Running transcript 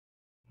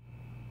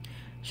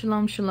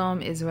Shalom,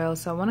 shalom, Israel.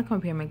 So I want to come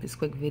up here and make this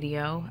quick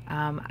video.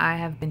 I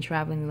have been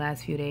traveling the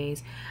last few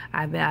days.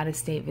 I've been out of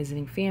state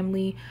visiting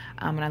family,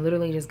 and I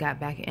literally just got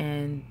back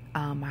in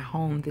my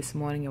home this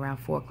morning around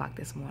 4 o'clock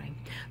this morning.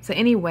 So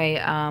anyway,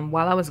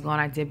 while I was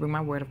gone, I did bring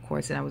my word, of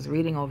course, and I was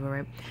reading over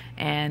it.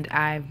 And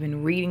I've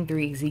been reading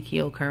through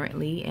Ezekiel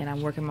currently, and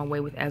I'm working my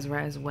way with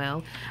Ezra as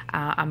well.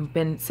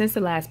 Since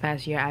the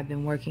past year, I've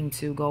been working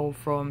to go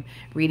from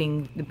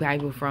reading the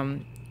Bible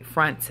from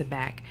front to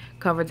back,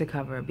 cover to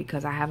cover,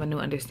 because I have a new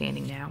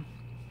understanding now.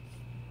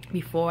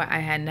 Before, I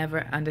had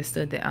never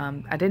understood the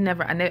I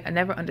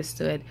never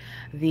understood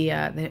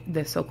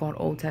the so-called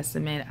Old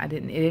Testament. It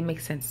didn't make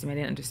sense to me. I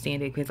didn't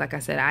understand it because, like I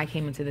said, I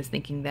came into this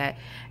thinking that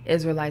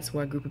Israelites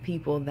were a group of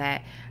people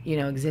that,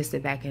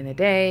 existed back in the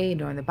day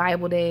during the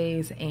Bible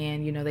days,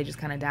 and they just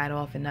kind of died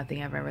off and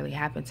nothing ever really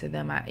happened to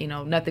them.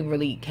 Nothing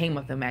really came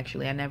of them.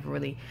 Actually, I never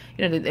really,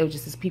 there was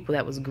just this people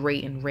that was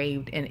great and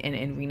raved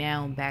and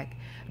renowned back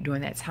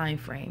during that time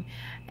frame.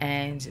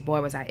 And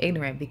boy, was I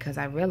ignorant, because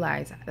I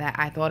realized that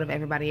I thought of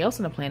everybody else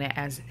on the planet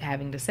as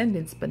having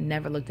descendants, but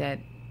never looked at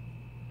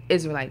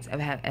Israelites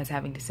as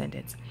having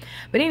descendants.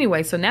 But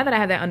anyway, so now that I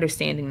have that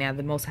understanding, now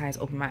the Most High has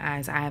opened my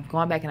eyes, I have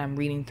gone back and I'm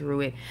reading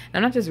through it. And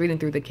I'm not just reading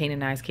through the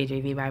Canaanized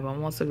KJV Bible,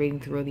 I'm also reading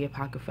through the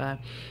Apocrypha,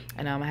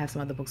 and I have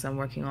some other books I'm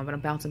working on, but I'm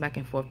bouncing back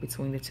and forth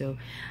between the two,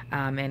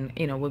 and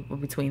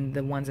between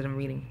the ones that I'm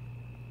reading.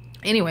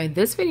 Anyway,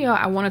 this video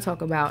I want to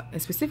talk about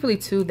specifically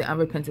to the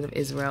unrepentant of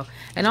Israel,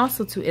 and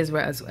also to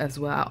Israel as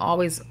well.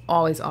 I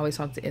always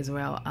talk to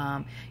Israel.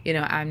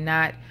 I'm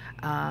not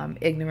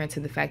ignorant to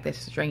the fact that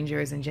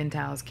strangers and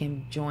Gentiles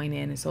can join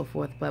in and so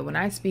forth. But when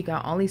I speak,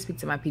 I only speak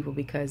to my people,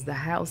 because the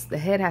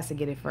head has to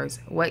get it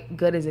first. What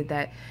good is it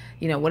that,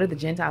 what are the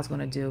Gentiles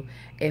going to do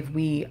if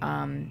we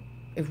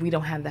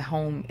don't have the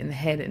home and the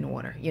head in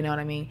order? You know what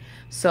I mean?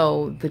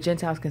 So the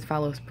Gentiles can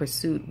follow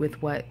pursuit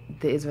with what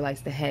the Israelites,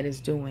 the head, is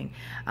doing.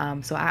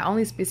 So I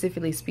only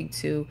specifically speak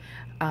to,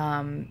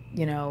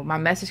 my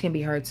message can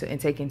be heard and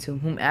taken to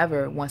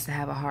whomever wants to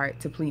have a heart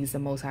to please the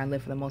Most High,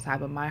 live for the Most High.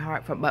 But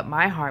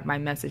my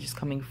message is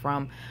coming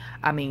from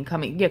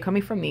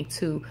me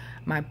to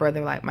my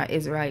brother, like my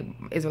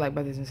Israelite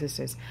brothers and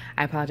sisters.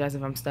 I apologize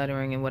if I'm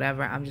stuttering and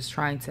whatever. I'm just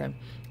trying to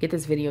get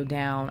this video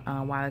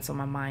down while it's on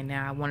my mind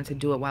now. I wanted to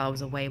do it while I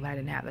was away, but I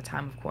didn't have the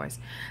time, of course.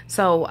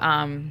 So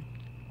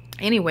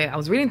anyway, I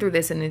was reading through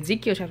this, and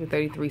Ezekiel chapter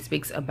 33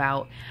 speaks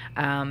about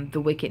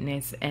the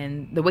wickedness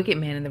and the wicked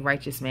man and the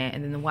righteous man,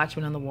 and then the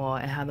watchman on the wall,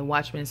 and how the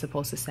watchman is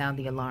supposed to sound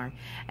the alarm.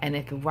 And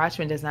if the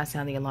watchman does not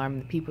sound the alarm,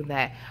 the people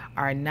that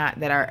are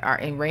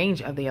in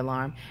range of the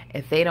alarm,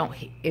 if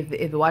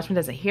the watchman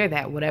doesn't hear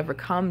that, whatever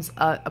comes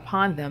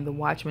upon them, the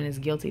watchman is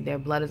guilty. Their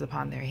blood is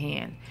upon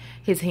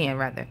his hand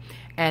rather.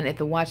 And if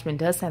the watchman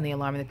does sound the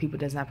alarm and the people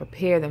does not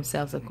prepare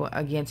themselves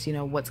against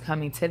what's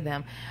coming to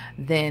them,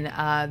 then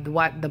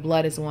the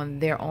blood is on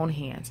their own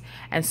hands.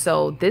 And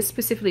so this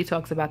specifically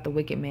talks about the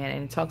wicked man,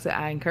 and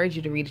I encourage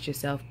you to read it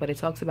yourself, but it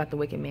talks about the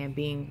wicked man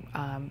being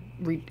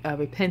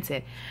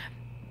repentant,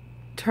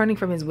 turning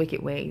from his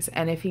wicked ways.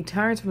 And if he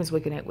turns from his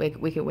wicked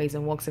ways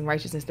and walks in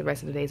righteousness the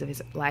rest of the days of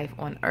his life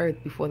on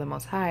earth before the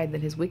Most High,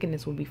 then his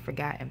wickedness will be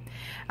forgotten.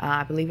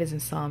 I believe it's in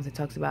Psalms. It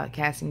talks about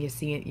casting your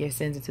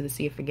sins into the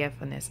sea of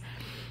forgetfulness.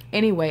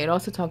 Anyway, it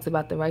also talks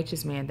about the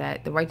righteous man,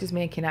 that the righteous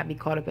man cannot be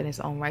caught up in his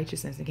own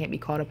righteousness, and can't be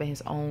caught up in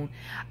his own,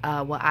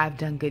 I've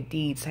done good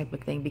deeds type of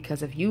thing.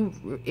 Because if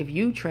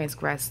you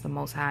transgress the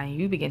Most High and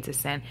you begin to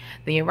sin,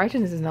 then your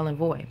righteousness is null and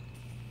void.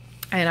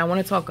 And I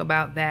want to talk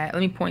about that.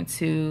 Let me point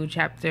to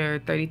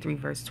chapter 33,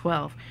 verse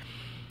 12.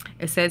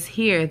 It says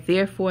here,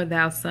 "Therefore,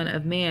 thou son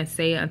of man,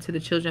 say unto the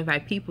children of thy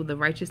people, the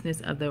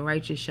righteousness of the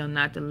righteous shall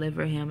not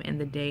deliver him in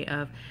the day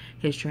of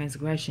his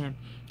transgression.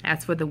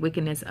 As for the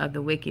wickedness of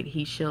the wicked,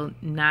 he shall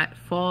not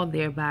fall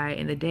thereby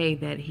in the day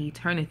that he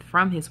turneth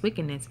from his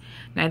wickedness.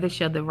 Neither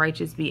shall the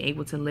righteous be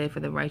able to live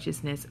for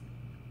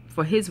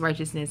his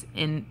righteousness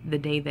in the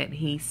day that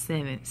he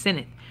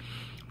sinneth."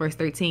 Verse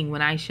 13,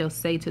 "When I shall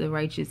say to the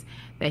righteous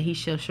that he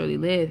shall surely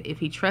live, if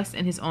he trust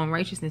in his own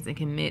righteousness and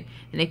commit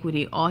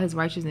iniquity, all his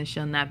righteousness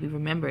shall not be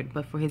remembered,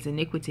 but for his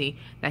iniquity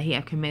that he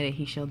hath committed,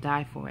 he shall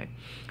die for it."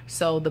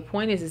 So the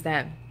point is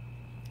that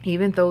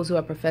even those who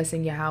are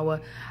professing Yahweh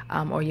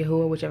or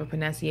Yahuwah, whichever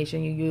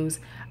pronunciation you use,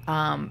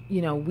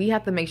 we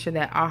have to make sure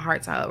that our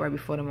hearts are upright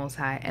before the Most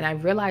High. And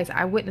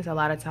I witness a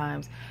lot of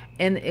times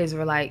in the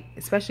Israelite,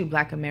 especially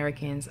Black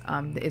Americans,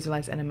 the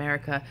Israelites in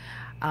America,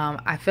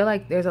 I feel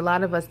like there's a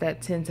lot of us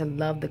that tend to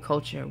love the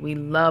culture. We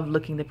love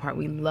looking the part.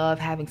 We love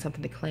having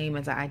something to claim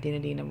as our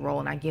identity and a role.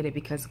 And I get it,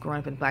 because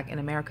growing up in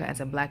America as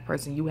a Black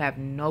person, you have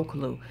no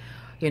clue.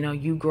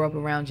 You grow up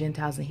around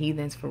Gentiles and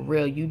heathens for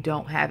real. You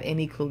don't have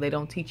any clue. They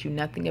don't teach you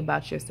nothing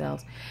about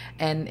yourselves.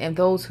 And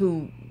those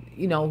who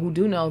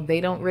do know,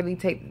 they don't really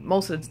take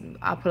I'll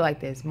put it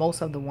like this.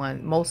 Most of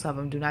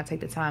them do not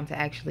take the time to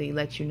actually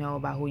let you know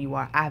about who you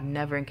are. I've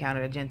never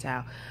encountered a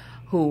Gentile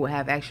who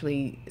have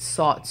actually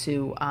sought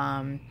to,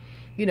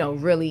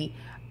 really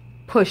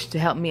push to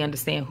help me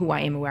understand who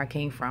I am and where I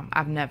came from.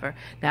 I've never.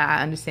 Now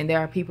I understand there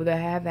are people that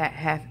have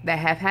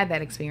had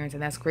that experience,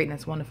 and that's great and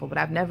that's wonderful. But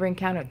I've never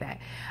encountered that.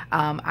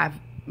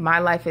 My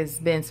life has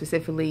been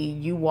specifically,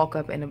 you walk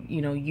up and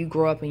you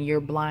grow up and you're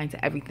blind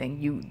to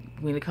everything.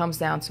 When it comes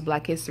down to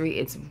Black history,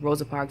 it's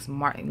Rosa Parks,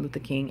 Martin Luther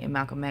King, and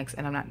Malcolm X,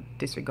 and I'm not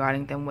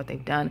disregarding them, what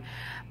they've done,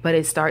 but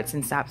it starts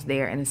and stops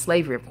there. And it's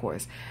slavery, of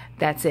course.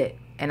 That's it.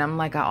 And I'm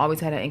like, I always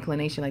had an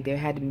inclination like there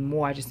had to be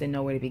more. I just didn't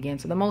know where to begin.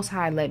 So the Most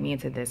High led me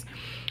into this.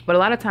 But a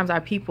lot of times our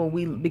people,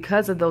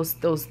 because of those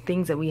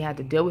things that we had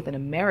to deal with in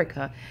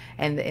America,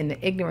 and the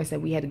ignorance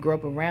that we had to grow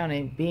up around,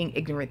 and being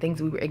ignorant,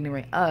 things we were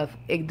ignorant of,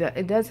 it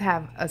does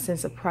have a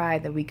sense of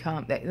pride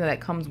that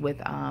comes with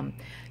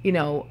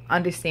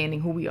understanding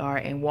who we are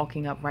and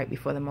walking up right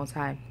before the Most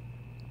High.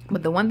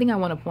 But the one thing I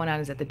want to point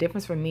out is that the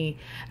difference for me,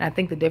 and I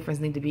think the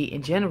difference need to be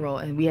in general,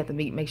 and we have to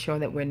make sure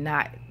that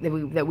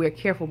we're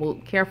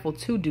careful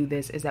to do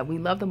this, is that we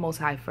love the Most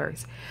High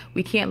first.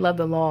 We can't love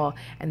the law,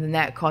 and then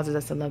that causes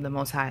us to love the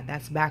Most High.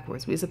 That's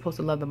backwards. We're supposed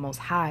to love the Most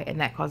High,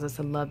 and that causes us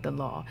to love the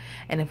law.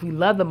 And if we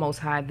love the Most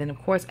High, then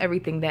of course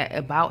everything that's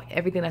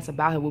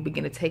about Him will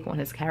begin to take on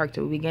His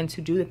character. We begin to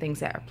do the things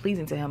that are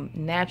pleasing to Him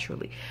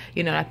naturally.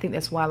 And I think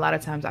that's why a lot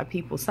of times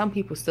some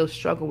people still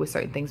struggle with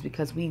certain things,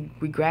 because we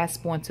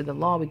grasp onto the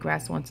law, we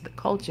grasp onto the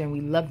culture, and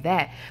we love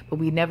that, but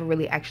we never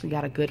really actually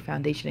got a good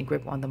foundation and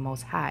grip on the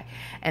Most High.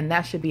 And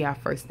that should be our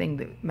first thing.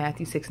 That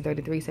Matthew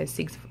 6:33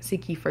 says,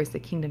 seek ye first the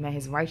kingdom and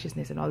His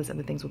righteousness, and all these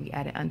other things will be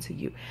added unto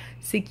you.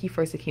 Seek ye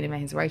first the kingdom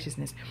and His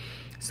righteousness.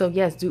 So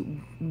yes,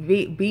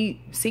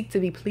 seek to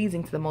be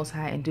pleasing to the Most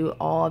High, and do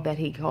all that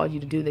He called you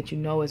to do that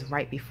is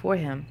right before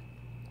Him.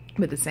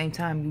 But at the same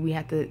time, we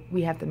have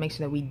to make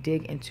sure that we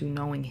dig into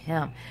knowing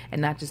Him,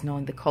 and not just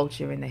knowing the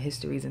culture and the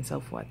histories and so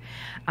forth.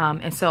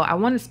 And so I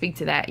want to speak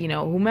to that.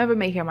 Whomever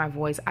may hear my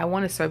voice, I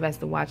want to serve as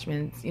the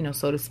watchman,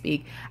 so to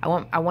speak. I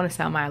want to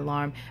sound my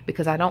alarm,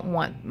 because I don't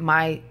want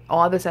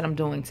all this that I'm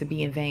doing to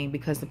be in vain.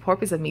 Because the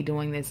purpose of me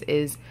doing this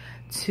is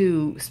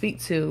to speak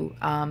to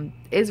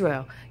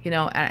Israel,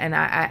 and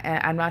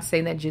I'm not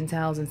saying that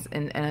Gentiles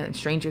and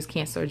strangers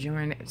can't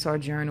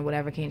sojourn or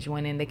whatever, can't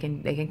join in. They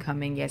can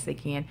come in. Yes, they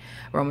can.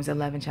 Romans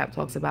 11 chapter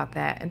talks about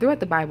that, and throughout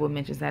the Bible it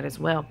mentions that as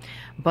well.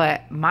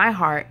 But my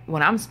heart,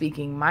 when I'm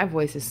speaking, my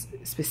voice is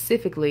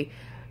specifically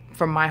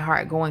from my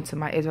heart going to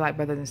my Israelite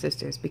brothers and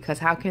sisters. Because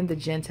how can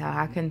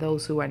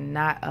those who are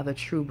not of a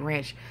true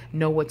branch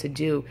know what to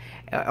do,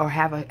 or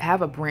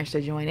have a branch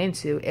to join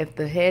into, if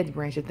the head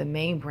branch, if the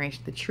main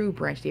branch, the true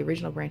branch, the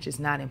original branch is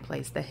not in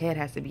place? The head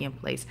has to be in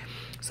place.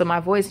 So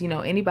my voice,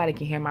 anybody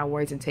can hear my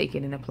words and take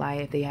it and apply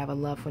it if they have a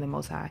love for the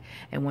Most High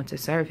and want to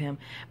serve Him.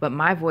 But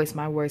my voice,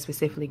 my words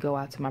specifically go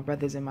out to my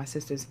brothers and my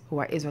sisters who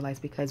are Israelites,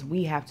 because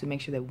we have to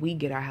make sure that we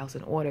get our house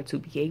in order to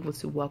be able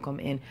to welcome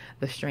in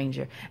the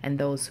stranger and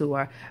those who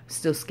are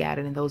still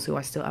scattered and those who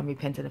are still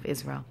unrepentant of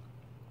Israel.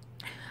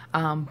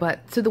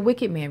 But to the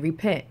wicked man,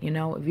 repent. If you're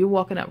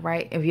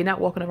not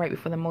walking upright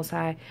before the Most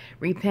High,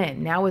 repent.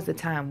 Now is the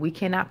time. We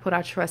cannot put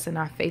our trust and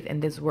our faith in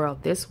this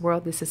world. This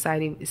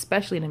society,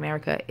 especially in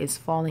America, is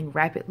falling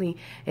rapidly.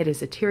 It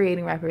is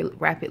deteriorating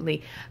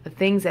rapidly. The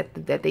things that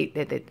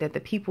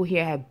the people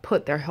here have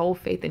put their whole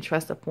faith and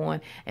trust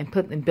upon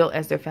and built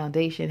as their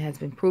foundation has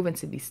been proven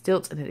to be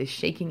stilts, and it is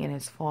shaking and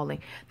it's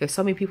falling. There's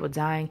so many people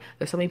dying.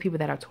 There's so many people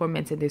that are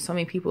tormented. There's so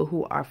many people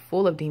who are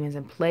full of demons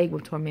and plagued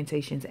with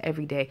tormentations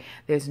every day.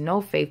 There's no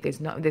faith,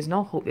 there's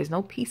no hope, there's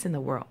no peace in the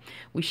world.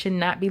 We should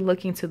not be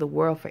looking to the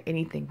world for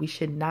anything. We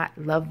should not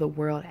love the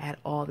world at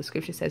all. The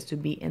scripture says to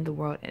be in the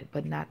world,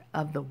 but not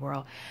of the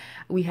world.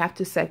 We have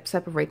to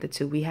separate the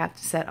two. We have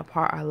to set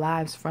apart our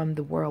lives from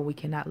the world. We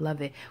cannot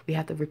love it. We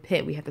have to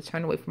repent. We have to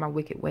turn away from our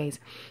wicked ways.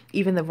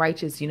 Even the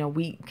righteous,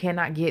 we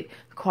cannot get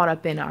caught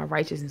up in our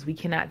righteousness. We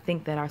cannot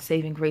think that our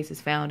saving grace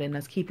is found in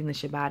us keeping the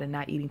Shabbat and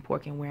not eating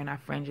pork and wearing our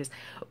fringes.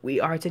 We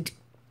are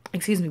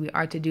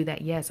to do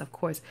that, yes, of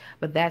course,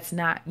 but that's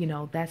not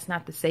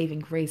the saving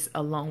grace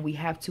alone. We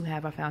have to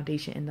have our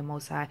foundation in the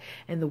Most High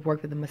and the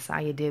work that the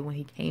Messiah did when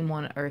He came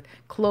on earth,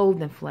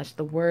 clothed in flesh.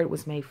 The Word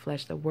was made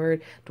flesh. The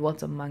Word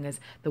dwelt among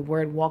us. The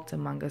Word walked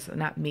among us.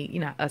 Not me,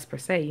 not us per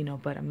se,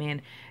 but a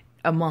man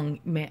among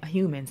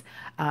humans.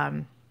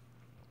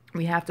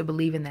 We have to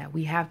believe in that.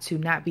 We have to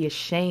not be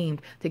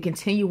ashamed to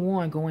continue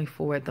on going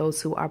forward. Those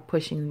who are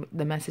pushing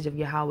the message of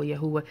Yahweh,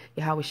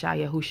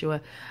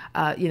 Yahushua,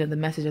 the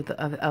message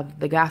of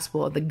the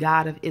gospel of the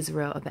God of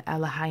Israel, of the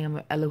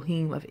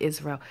Elohim of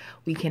Israel.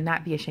 We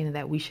cannot be ashamed of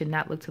that. We should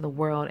not look to the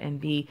world and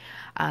be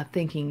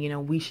thinking,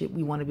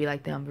 we want to be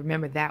like them.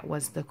 Remember, that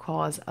was the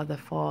cause of the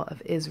fall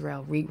of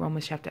Israel. Read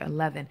Romans chapter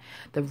 11.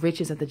 The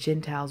riches of the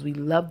Gentiles. We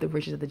loved the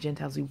riches of the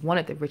Gentiles. We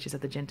wanted the riches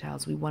of the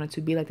Gentiles. We wanted to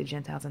be like the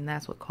Gentiles, and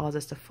that's what caused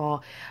us to fall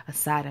fall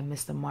aside and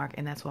miss the mark.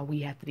 And that's why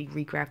we have to be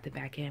regrafted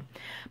back in.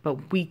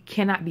 But we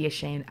cannot be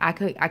ashamed. I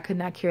could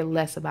not care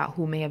less about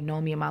who may have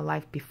known me in my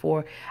life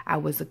before I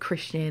was a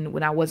Christian,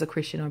 when I was a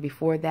Christian, or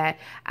before that.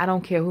 I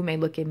don't care who may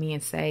look at me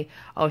and say,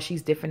 oh,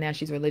 she's different now,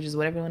 she's religious,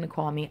 whatever you want to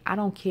call me. I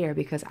don't care,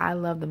 because I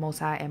love the Most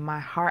High, and my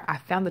heart, I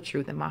found the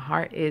truth, and my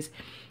heart is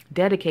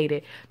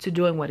dedicated to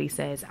doing what he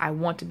says. I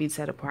want to be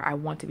set apart. I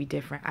want to be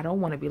different. I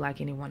don't want to be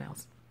like anyone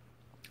else.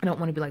 I don't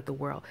want to be like the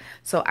world.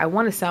 So I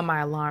want to sound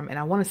my alarm, and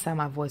I want to sound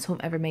my voice.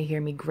 Whomever may hear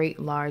me, great,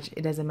 large,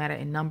 it doesn't matter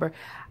in number.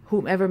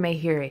 Whomever may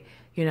hear it,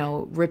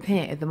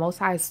 repent. If the Most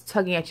High is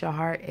tugging at your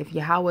heart, if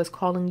Yahweh is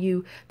calling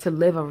you to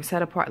live a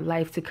set apart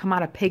life, to come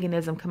out of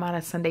paganism, come out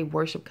of Sunday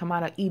worship, come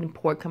out of eating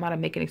pork, come out of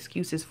making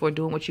excuses for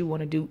doing what you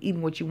want to do,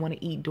 eating what you want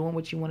to eat, doing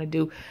what you want to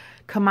do,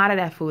 come out of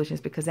that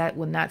foolishness, because that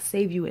will not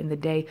save you in the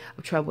day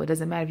of trouble. It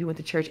doesn't matter if you went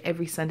to church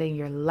every Sunday in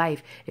your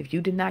life. If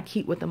you did not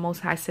keep what the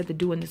Most High said to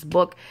do in this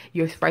book,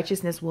 your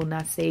righteousness will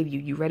not save you.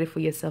 You read it for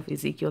yourself,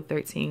 Ezekiel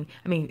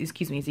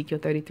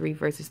 33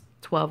 verses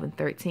 12 and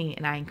 13.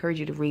 And I encourage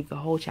you to read the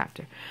whole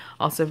chapter.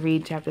 Also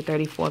read chapter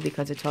 34,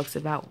 because it talks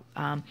about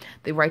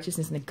the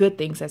righteousness and the good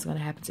things that's going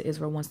to happen to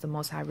Israel once the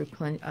Most High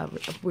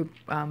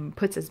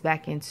puts us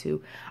back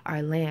into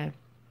our land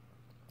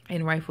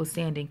in rightful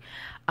standing.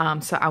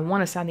 So I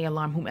want to sound the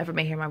alarm, whomever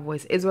may hear my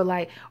voice,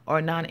 Israelite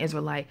or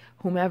non-Israelite,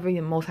 whomever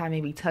the Most High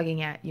may be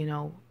tugging at,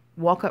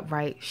 walk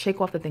upright,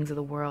 shake off the things of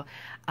the world.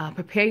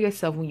 Prepare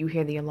yourself when you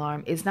hear the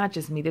alarm. It's not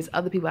just me. There's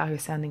other people out here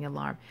sounding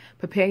alarm.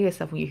 Prepare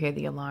yourself when you hear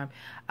the alarm,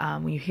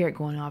 when you hear it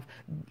going off,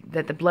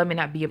 that the blood may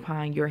not be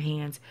upon your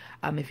hands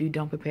if you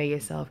don't prepare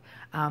yourself.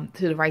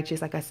 To the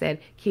righteous, like I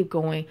said, keep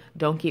going.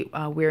 Don't get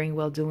weary in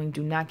well doing.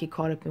 Do not get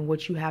caught up in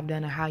what you have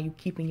done or how you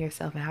keeping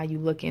yourself and how you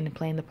look in and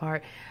playing the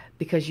part,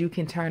 because you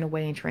can turn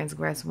away and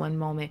transgress one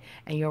moment,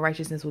 and your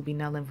righteousness will be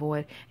null and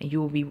void, and you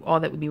will be, all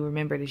that will be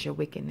remembered is your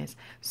wickedness.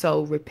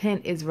 So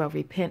repent, Israel,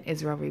 repent,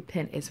 Israel,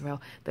 repent,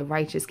 Israel. The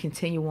righteous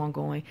continue on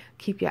going.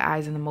 Keep your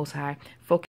eyes on the Most High. Focus